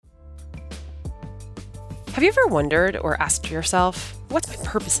Have you ever wondered or asked yourself, what's my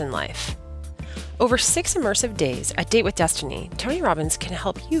purpose in life? Over 6 immersive days at Date with Destiny, Tony Robbins can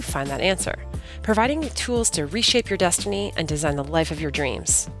help you find that answer, providing you tools to reshape your destiny and design the life of your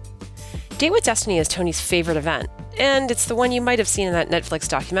dreams. Date with Destiny is Tony's favorite event, and it's the one you might have seen in that Netflix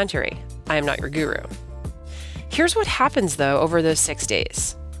documentary, I Am Not Your Guru. Here's what happens, though, over those 6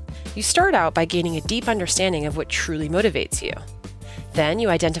 days. You start out by gaining a deep understanding of what truly motivates you. Then you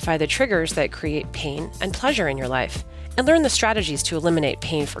identify the triggers that create pain and pleasure in your life and learn the strategies to eliminate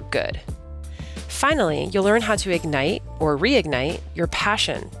pain for good. Finally, you'll learn how to ignite or reignite your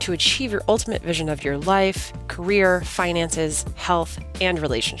passion to achieve your ultimate vision of your life, career, finances, health, and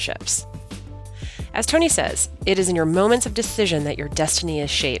relationships. As Tony says, it is in your moments of decision that your destiny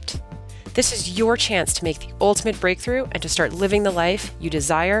is shaped. This is your chance to make the ultimate breakthrough and to start living the life you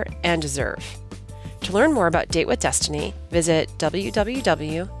desire and deserve. To learn more about Date with Destiny, visit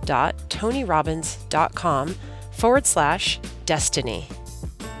www.tonyrobbins.com/destiny.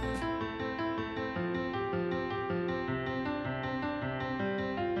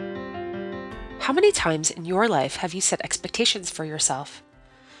 How many times in your life have you set expectations for yourself?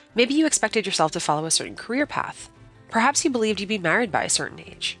 Maybe you expected yourself to follow a certain career path. Perhaps you believed you'd be married by a certain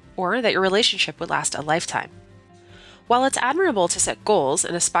age, or that your relationship would last a lifetime. While it's admirable to set goals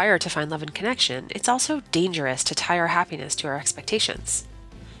and aspire to find love and connection, it's also dangerous to tie our happiness to our expectations.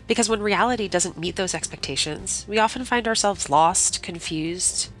 Because when reality doesn't meet those expectations, we often find ourselves lost,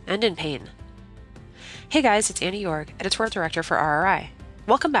 confused, and in pain. Hey guys, it's Annie York, Editorial Director for RRI.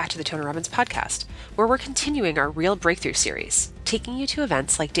 Welcome back to the Tony Robbins Podcast, where we're continuing our Real Breakthrough series, taking you to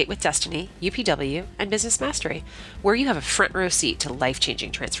events like Date with Destiny, UPW, and Business Mastery, where you have a front row seat to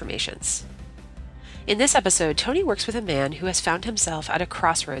life-changing transformations. In this episode, Tony works with a man who has found himself at a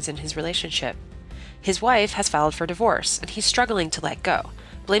crossroads in his relationship. His wife has filed for divorce, and he's struggling to let go,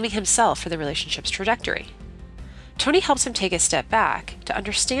 blaming himself for the relationship's trajectory. Tony helps him take a step back to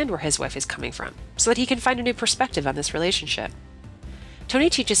understand where his wife is coming from, so that he can find a new perspective on this relationship. Tony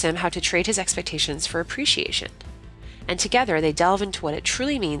teaches him how to trade his expectations for appreciation. And together they delve into what it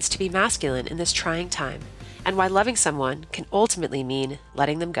truly means to be masculine in this trying time, and why loving someone can ultimately mean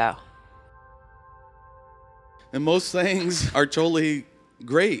letting them go. And most things are totally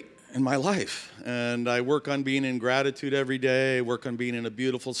great in my life. And I work on being in gratitude every day, I work on being in a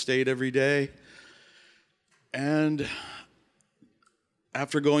beautiful state every day. And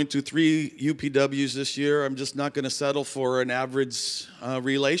after going through 3 UPWs this year, I'm just not going to settle for an average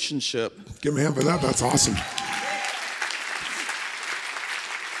relationship. Give me a hand for that. That's awesome.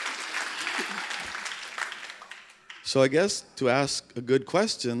 So I guess to ask a good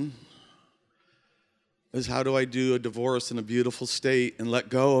question is, how do I do a divorce in a beautiful state and let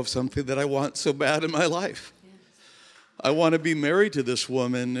go of something that I want so bad in my life? Yes. I want to be married to this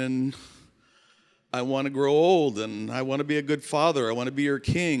woman, and I want to grow old, and I want to be a good father. I want to be her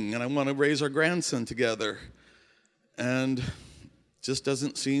king, and I want to raise our grandson together. And it just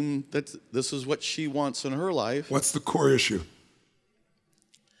doesn't seem that this is what she wants in her life. What's the core issue?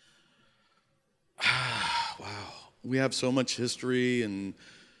 Wow. We have so much history, and,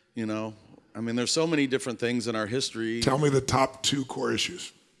 there's so many different things in our history. Tell me the top 2 core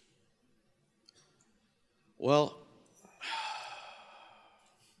issues. Well,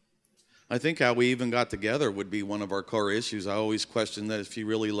 I think how we even got together would be one of our core issues. I always questioned that if she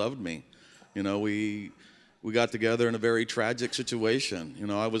really loved me. We got together in a very tragic situation.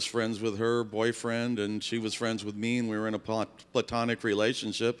 I was friends with her boyfriend, and she was friends with me, and we were in a platonic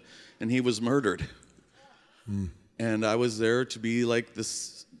relationship, and he was murdered. And I was there to be like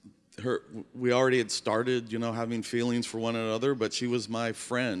this. We already had started, having feelings for one another, but she was my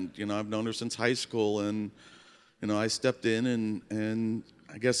friend. I've known her since high school, and, I stepped in and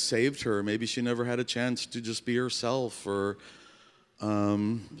I guess saved her. Maybe she never had a chance to just be herself, or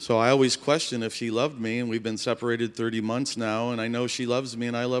so I always question if she loved me, and we've been separated 30 months now, and I know she loves me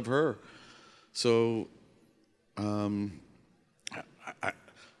and I love her. So a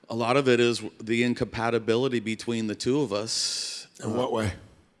lot of it is the incompatibility between the two of us. In what way?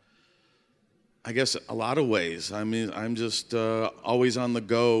 I guess a lot of ways. I'm just always on the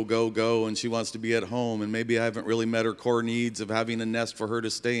go, and she wants to be at home, and maybe I haven't really met her core needs of having a nest for her to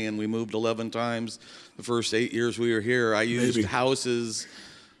stay in. We moved 11 times the first 8 years we were here. I used houses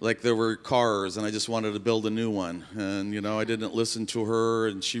like there were cars, and I just wanted to build a new one. And, I didn't listen to her,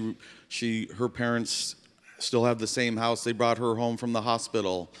 and her parents still have the same house. They brought her home from the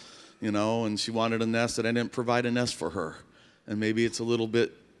hospital, and she wanted a nest, and I didn't provide a nest for her. And maybe it's a little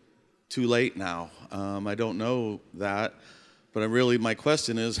bit too late now. I don't know that, but my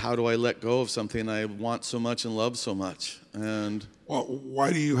question is, how do I let go of something I want so much and love so much? And well,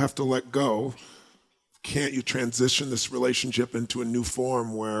 why do you have to let go can't you transition this relationship into a new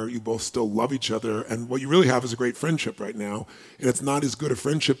form where you both still love each other? And what you really have is a great friendship right now. And it's not as good a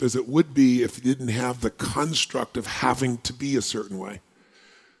friendship as it would be if you didn't have the construct of having to be a certain way.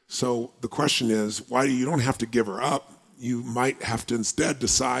 So the question is, why you don't have to give her up? You might have to instead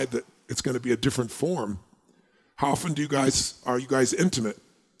decide that it's going to be a different form. How often are you guys intimate?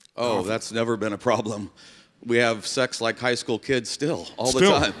 Oh, that's never been a problem. We have sex like high school kids still, all the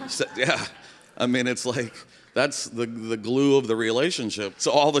time. Yeah. I mean, it's like, that's the glue of the relationship. It's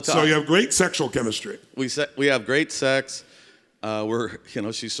all the time. So you have great sexual chemistry. We have great sex.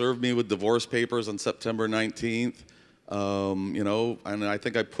 She served me with divorce papers on September 19th. And I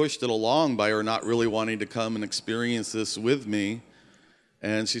think I pushed it along by her not really wanting to come and experience this with me.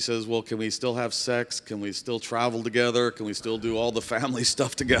 And she says, well, can we still have sex? Can we still travel together? Can we still do all the family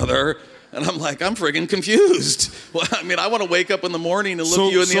stuff together? And I'm like, I'm friggin' confused. Well, I mean, I want to wake up in the morning and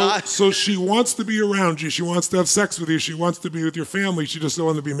look you in the eye. So she wants to be around you. She wants to have sex with you. She wants to be with your family. She just doesn't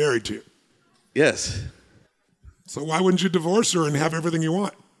want to be married to you. Yes. So why wouldn't you divorce her and have everything you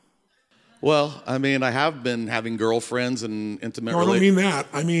want? Well, I mean, I have been having girlfriends and intimate No, I don't mean that.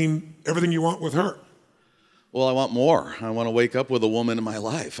 I mean everything you want with her. Well, I want more. I want to wake up with a woman in my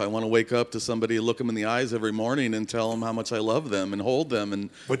life. I want to wake up to somebody, look them in the eyes every morning and tell them how much I love them and hold them and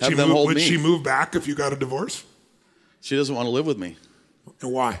have them hold me. Would she move back if you got a divorce? She doesn't want to live with me.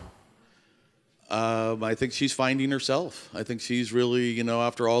 And why? I think she's finding herself. I think she's really,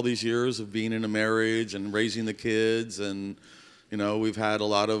 after all these years of being in a marriage and raising the kids and, we've had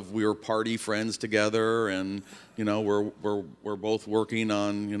we were party friends together and, we're both working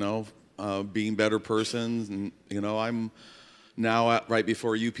on, being better persons. And, I'm now right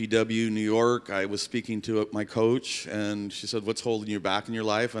before UPW New York. I was speaking to my coach and she said, what's holding you back in your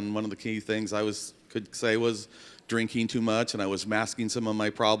life? And one of the key things I could say was drinking too much, and I was masking some of my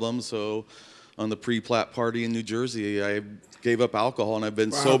problems. So on the pre-plat party in New Jersey, I gave up alcohol, and I've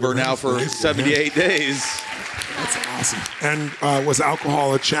been sober now for 78 days. That's awesome. And was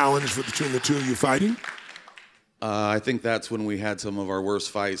alcohol a challenge between the two of you fighting? I think that's when we had some of our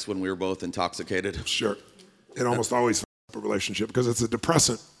worst fights, when we were both intoxicated. Sure. It almost always fucks up a relationship because it's a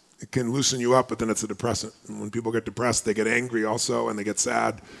depressant. It can loosen you up, but then it's a depressant. And when people get depressed, they get angry also, and they get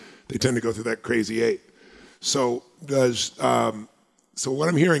sad. They tend to go through that crazy eight. So what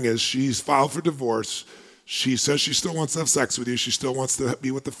I'm hearing is she's filed for divorce. She says she still wants to have sex with you. She still wants to be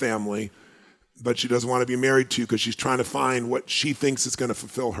with the family, but she doesn't want to be married to you because she's trying to find what she thinks is going to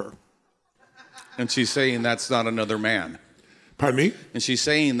fulfill her. And she's saying that's not another man. Pardon me? And she's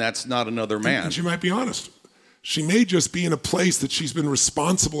saying that's not another man. And she might be honest. She may just be in a place that she's been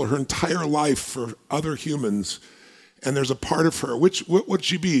responsible her entire life for other humans, and there's a part of her. What would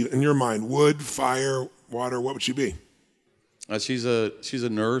she be in your mind? Wood, fire, water? What would she be? She's a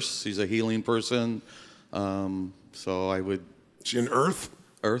nurse. She's a healing person. So I would. She an earth?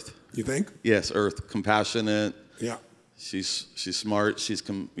 Earth. You think? Yes, earth. Compassionate. Yeah. She's smart. She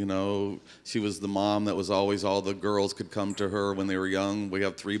was the mom that was always, all the girls could come to her when they were young. We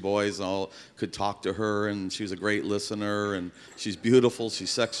have 3 boys, and all could talk to her, and she was a great listener, and she's beautiful,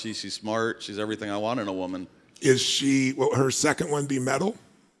 she's sexy, she's smart, she's everything I want in a woman. Is she, her second one be metal?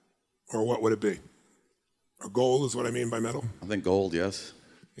 Or what would it be? Or gold is what I mean by metal? I think gold, yes.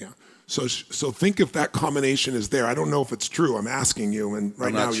 Yeah. So think if that combination is there. I don't know if it's true. I'm asking you, and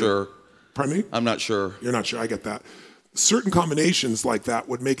right now I'm not sure. Pardon me? I'm not sure. You're not sure. I get that. Certain combinations like that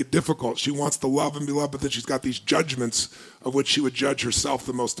would make it difficult. She wants to love and be loved, but then she's got these judgments of which she would judge herself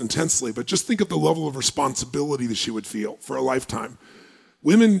the most intensely. But just think of the level of responsibility that she would feel for a lifetime.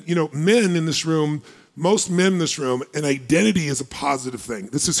 Women, men in this room, most men in this room, an identity is a positive thing.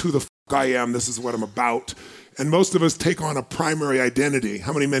 This is who the I am. This is what I'm about. And most of us take on a primary identity.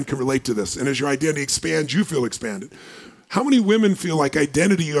 How many men can relate to this? And as your identity expands, you feel expanded. How many women feel like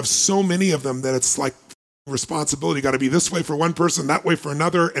identity, you have so many of them that it's like responsibility. You got to be this way for one person, that way for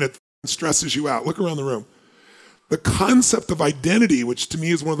another, and it stresses you out. Look around the room. The concept of identity, which to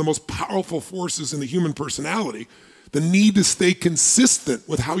me is one of the most powerful forces in the human personality, the need to stay consistent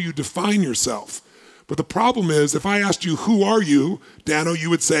with how you define yourself. But the problem is, if I asked you, who are you, Dano, you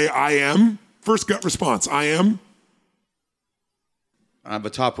would say, I am. First gut response, I am. I'm a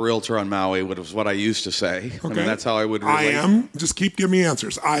top realtor on Maui, which was what I used to say. Okay. I mean, that's how I would relate. I am. Just keep giving me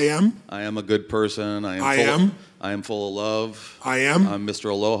answers. I am. I am a good person. I am full of love. I am. I'm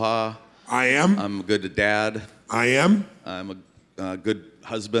Mr. Aloha. I am. I'm a good dad. I am. I'm a good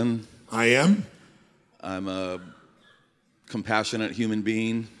husband. I am. I'm a compassionate human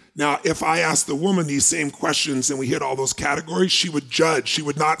being. Now, if I asked the woman these same questions and we hit all those categories, she would judge. She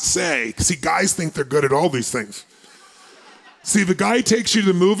would not say. See, guys think they're good at all these things. See, the guy takes you to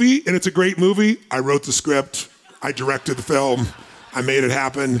the movie, and it's a great movie. I wrote the script. I directed the film. I made it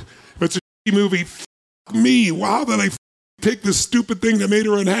happen. If it's a shitty movie, f*** me. Wow, that I picked this stupid thing that made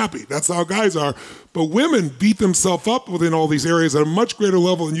her unhappy. That's how guys are. But women beat themselves up within all these areas at a much greater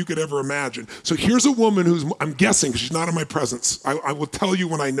level than you could ever imagine. So here's a woman who's, I'm guessing, because she's not in my presence. I will tell you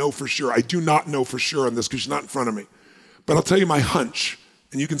when I know for sure. I do not know for sure on this because she's not in front of me. But I'll tell you my hunch.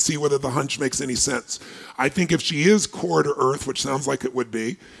 And you can see whether the hunch makes any sense. I think if she is core to earth, which sounds like it would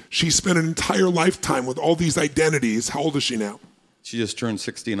be, she spent an entire lifetime with all these identities. How old is she now? She just turned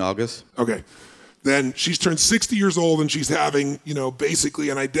 60 in August. Okay. Then she's turned 60 years old and she's having, basically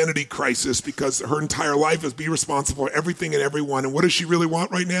an identity crisis because her entire life is be responsible for everything and everyone. And what does she really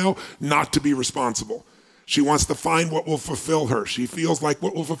want right now? Not to be responsible. She wants to find what will fulfill her. She feels like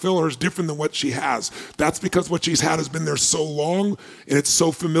what will fulfill her is different than what she has. That's because what she's had has been there so long and it's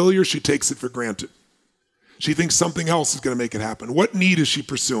so familiar, she takes it for granted. She thinks something else is going to make it happen. What need is she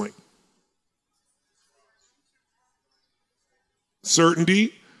pursuing?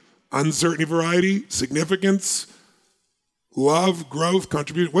 Certainty, uncertainty, variety, significance, love, growth,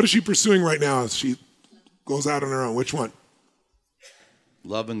 contribution. What is she pursuing right now as she goes out on her own? Which one?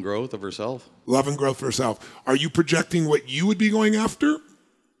 Love and growth of herself. Love and growth for herself. Are you projecting what you would be going after?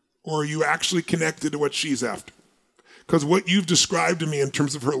 Or are you actually connected to what she's after? Because what you've described to me in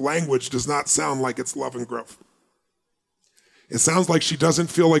terms of her language does not sound like it's love and growth. It sounds like she doesn't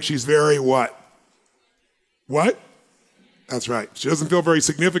feel like she's very what? What? That's right. She doesn't feel very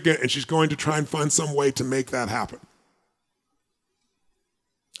significant, and she's going to try and find some way to make that happen.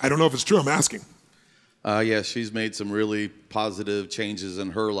 I don't know if it's true. I'm asking. Yes, she's made some really positive changes in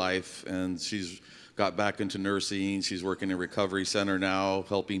her life, and she's got back into nursing. She's working in a recovery center now,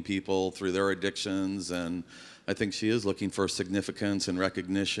 helping people through their addictions, and I think she is looking for significance and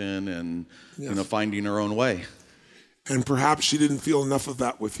recognition and finding her own way. And perhaps she didn't feel enough of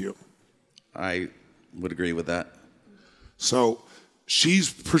that with you. I would agree with that. So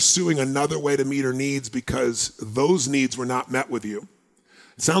she's pursuing another way to meet her needs because those needs were not met with you.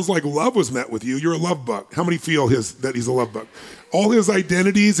 It sounds like love was met with you. You're a love bug. How many feel that he's a love bug? All his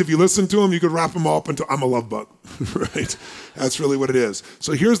identities, if you listen to him, you could wrap them all up into, I'm a love bug, right? That's really what it is.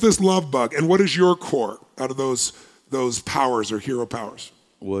 So here's this love bug. And what is your core out of those powers or hero powers?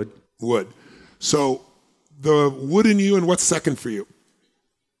 Wood. So the wood in you, and what's second for you?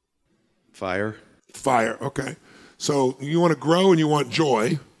 Fire. Okay. So you want to grow and you want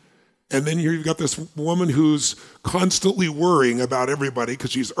joy. And then here you've got this woman who's constantly worrying about everybody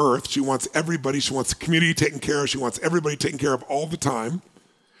because she's earth. She wants everybody. She wants the community taken care of. She wants everybody taken care of all the time.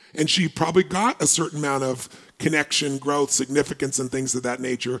 And she probably got a certain amount of connection, growth, significance, and things of that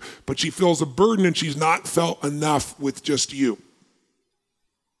nature. But she feels a burden and she's not felt enough with just you.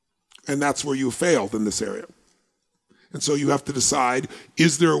 And that's where you failed in this area. And so you have to decide,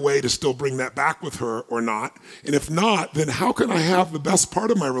 is there a way to still bring that back with her or not? And if not, then how can I have the best part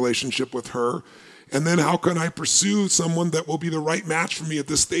of my relationship with her? And then how can I pursue someone that will be the right match for me at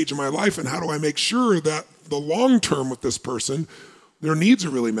this stage of my life? And how do I make sure that the long term with this person, their needs are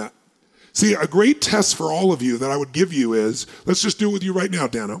really met? See, a great test for all of you that I would give you is, let's just do it with you right now,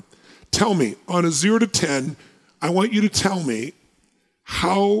 Dano. Tell me, on a 0 to 10, I want you to tell me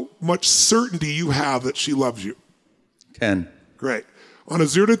how much certainty you have that she loves you. 10. Great. On a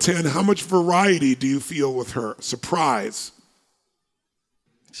 0 to 10, how much variety do you feel with her? Surprise.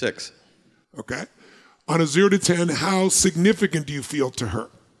 6. Okay. On a 0 to 10, how significant do you feel to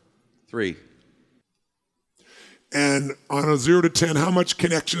her? 3. And on a 0 to 10, how much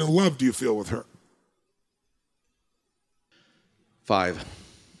connection and love do you feel with her? 5.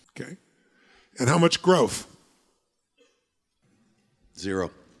 Okay. And how much growth? 0.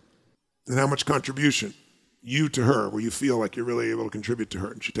 And how much contribution? You to her, where you feel like you're really able to contribute to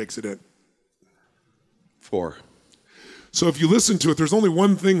her and she takes it in. 4. So if you listen to it, there's only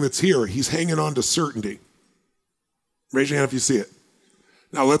one thing that's here. He's hanging on to certainty. Raise your hand if you see it.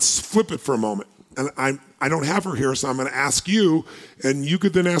 Now let's flip it for a moment. And I don't have her here, so I'm going to ask you, and you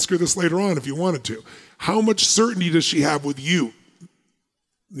could then ask her this later on if you wanted to. How much certainty does she have with you?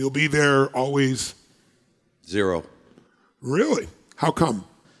 You'll be there always? 0. Really? How come?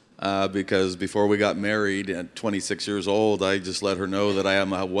 Because before we got married at 26 years old, I just let her know that I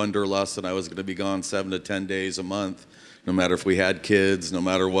am a wanderlust and I was going to be gone 7 to 10 days a month. No matter if we had kids, no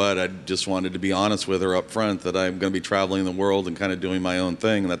matter what, I just wanted to be honest with her up front that I'm going to be traveling the world and kind of doing my own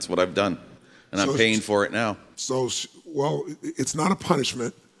thing, and that's what I've done. And I'm paying for it now. So, well, it's not a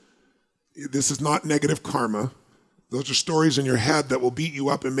punishment. This is not negative karma. Those are stories in your head that will beat you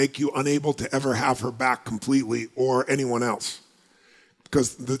up and make you unable to ever have her back completely or anyone else.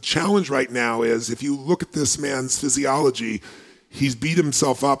 Because the challenge right now is, if you look at this man's physiology, he's beat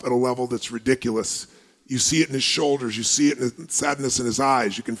himself up at a level that's ridiculous. You see it in his shoulders. You see it in the sadness in his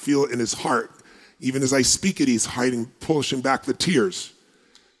eyes. You can feel it in his heart. Even as I speak it, he's pushing back the tears.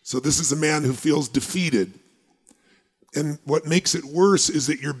 So this is a man who feels defeated. And what makes it worse is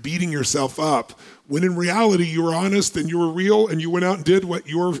that you're beating yourself up, when in reality you were honest and you were real and you went out and did what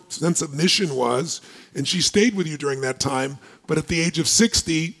your sense of mission was, and she stayed with you during that time. But at the age of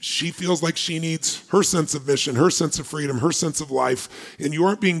 60, she feels like she needs her sense of mission, her sense of freedom, her sense of life, and you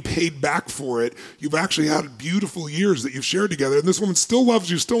aren't being paid back for it. You've actually had beautiful years that you've shared together, and this woman still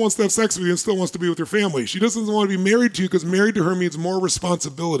loves you, still wants to have sex with you, and still wants to be with your family. She doesn't want to be married to you because married to her means more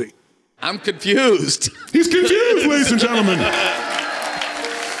responsibility. I'm confused. He's confused, ladies and gentlemen.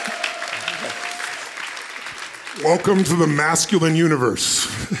 Welcome to the masculine universe.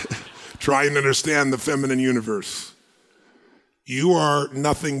 Try and understand the feminine universe. You are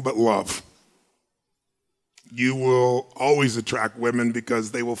nothing but love. You will always attract women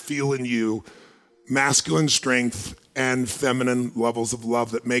because they will feel in you masculine strength and feminine levels of love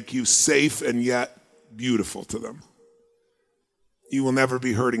that make you safe and yet beautiful to them. You will never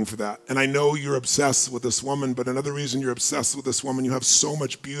be hurting for that. And I know you're obsessed with this woman, but another reason you're obsessed with this woman, you have so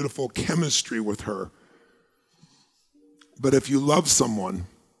much beautiful chemistry with her. But if you love someone,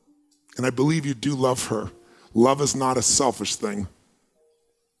 and I believe you do love her, love is not a selfish thing.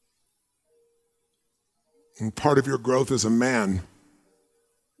 And part of your growth as a man,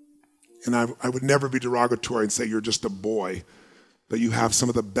 and I would never be derogatory and say you're just a boy, but you have some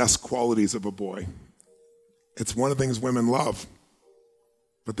of the best qualities of a boy. It's one of the things women love.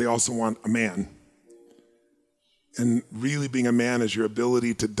 But they also want a man. And really being a man is your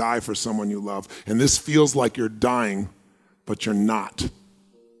ability to die for someone you love. And this feels like you're dying, but you're not.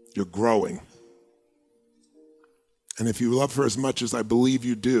 You're growing. And if you love her as much as I believe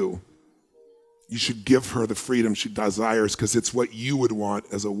you do, you should give her the freedom she desires, because it's what you would want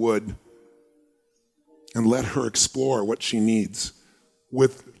as a would. And let her explore what she needs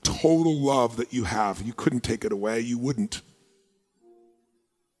with total love that you have. You couldn't take it away. You wouldn't.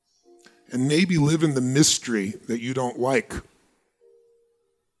 And maybe live in the mystery that you don't like,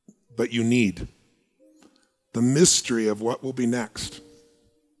 but you need. The mystery of what will be next.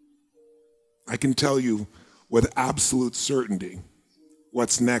 I can tell you with absolute certainty,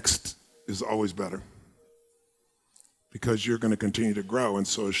 what's next is always better. Because you're going to continue to grow, and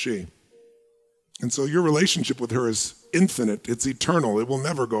so is she. And so your relationship with her is infinite. It's eternal. It will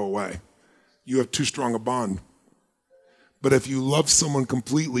never go away. You have too strong a bond. But if you love someone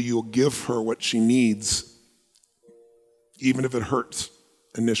completely, you'll give her what she needs, even if it hurts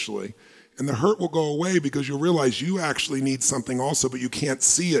initially. And the hurt will go away because you'll realize you actually need something also, but you can't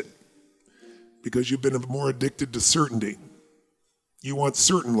see it because you've been more addicted to certainty. You want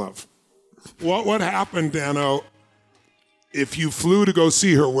certain love. What would happen, Dano, if you flew to go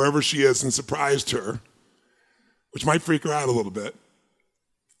see her wherever she is and surprised her, which might freak her out a little bit?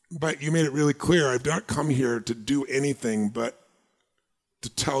 But you made it really clear, I've not come here to do anything but to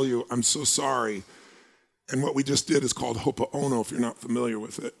tell you I'm so sorry. And what we just did is called Ho'oponopono, if you're not familiar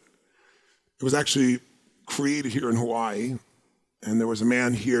with it. It was actually created here in Hawaii. And there was a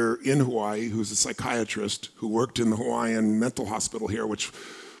man here in Hawaii who's a psychiatrist who worked in the Hawaiian mental hospital here, which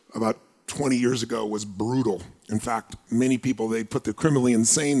about 20 years ago was brutal. In fact, many people, they put the criminally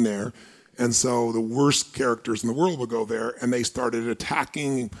insane there. And so the worst characters in the world would go there, and they started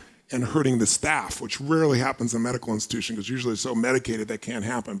attacking and hurting the staff, which rarely happens in a medical institution because usually it's so medicated that can't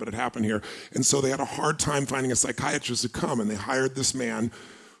happen, but it happened here. And so they had a hard time finding a psychiatrist to come, and they hired this man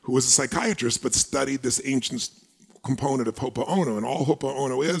who was a psychiatrist but studied this ancient component of Ho'oponopono. And all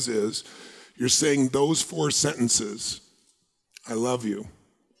Ho'oponopono is you're saying those 4 sentences: I love you,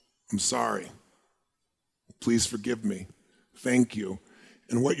 I'm sorry, please forgive me, thank you.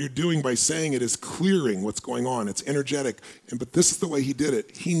 And what you're doing by saying it is clearing what's going on. It's energetic. But this is the way he did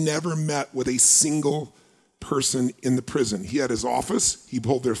it. He never met with a single person in the prison. He had his office. He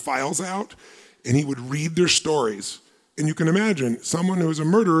pulled their files out, and he would read their stories. And you can imagine, someone who's a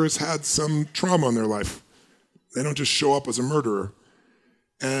murderer has had some trauma in their life. They don't just show up as a murderer.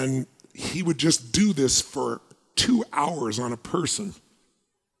 And he would just do this for 2 hours on a person,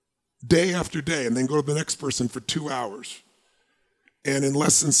 day after day, and then go to the next person for 2 hours. And in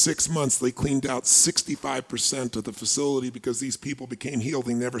less than 6 months, they cleaned out 65% of the facility because these people became healed.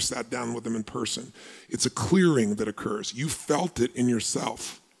 They never sat down with them in person. It's a clearing that occurs. You felt it in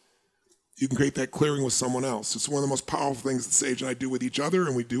yourself. You can create that clearing with someone else. It's one of the most powerful things that Sage and I do with each other,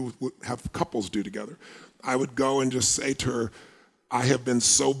 and we do have couples do together. I would go and just say to her, I have been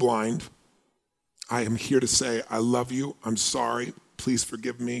so blind. I am here to say, I love you. I'm sorry. please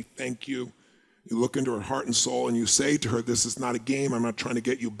forgive me, thank you. You look into her heart and soul and you say to her, this is not a game, I'm not trying to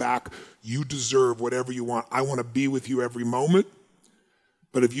get you back. You deserve whatever you want. I want to be with you every moment.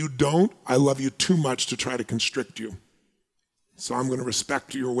 But if you don't, I love you too much to try to constrict you. So I'm going to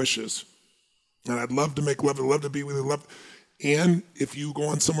respect your wishes. And I'd love to make love, I'd love to be with you, and if you go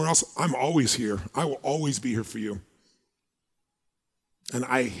on somewhere else, I'm always here. I will always be here for you. And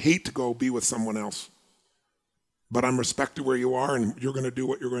I hate to go be with someone else. But I'm respected where you are, and you're going to do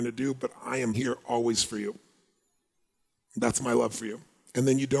what you're going to do, but I am here always for you. That's my love for you. And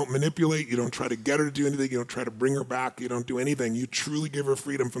then you don't manipulate, you don't try to get her to do anything, you don't try to bring her back, you don't do anything. You truly give her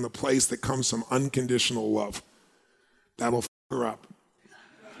freedom from the place that comes from unconditional love. That'll f her up.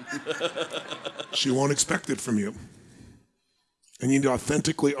 She won't expect it from you. And you need to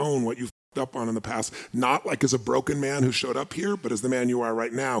authentically own what you f***ed up on in the past, not like as a broken man who showed up here, but as the man you are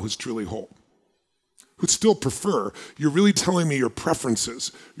right now who's truly whole. Who'd still prefer, you're really telling me your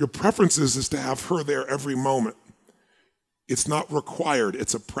preferences. Your preferences is to have her there every moment. It's not required,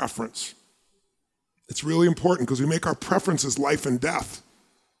 it's a preference. It's really important because we make our preferences life and death.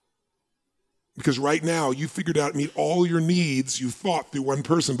 Because right now, you figured out to meet all your needs you thought through one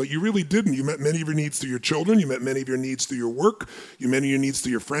person, but you really didn't. You met many of your needs through your children, you met many of your needs through your work, you met many of your needs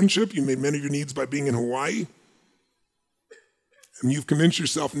through your friendship, you made many of your needs by being in Hawaii. And you've convinced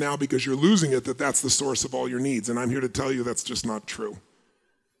yourself now because you're losing it that that's the source of all your needs. And I'm here to tell you that's just not true.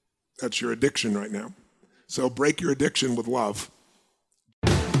 That's your addiction right now. So break your addiction with love.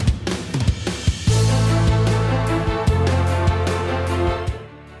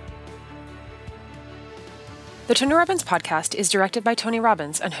 The Tony Robbins Podcast is directed by Tony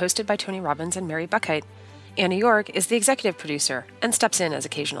Robbins and hosted by Tony Robbins and Mary Buckheit. Anna York is the executive producer and steps in as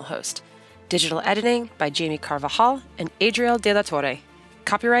occasional host. Digital editing by Jamie Carvajal and Adriel De La Torre.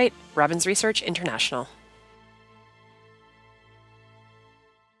 Copyright Robbins Research International.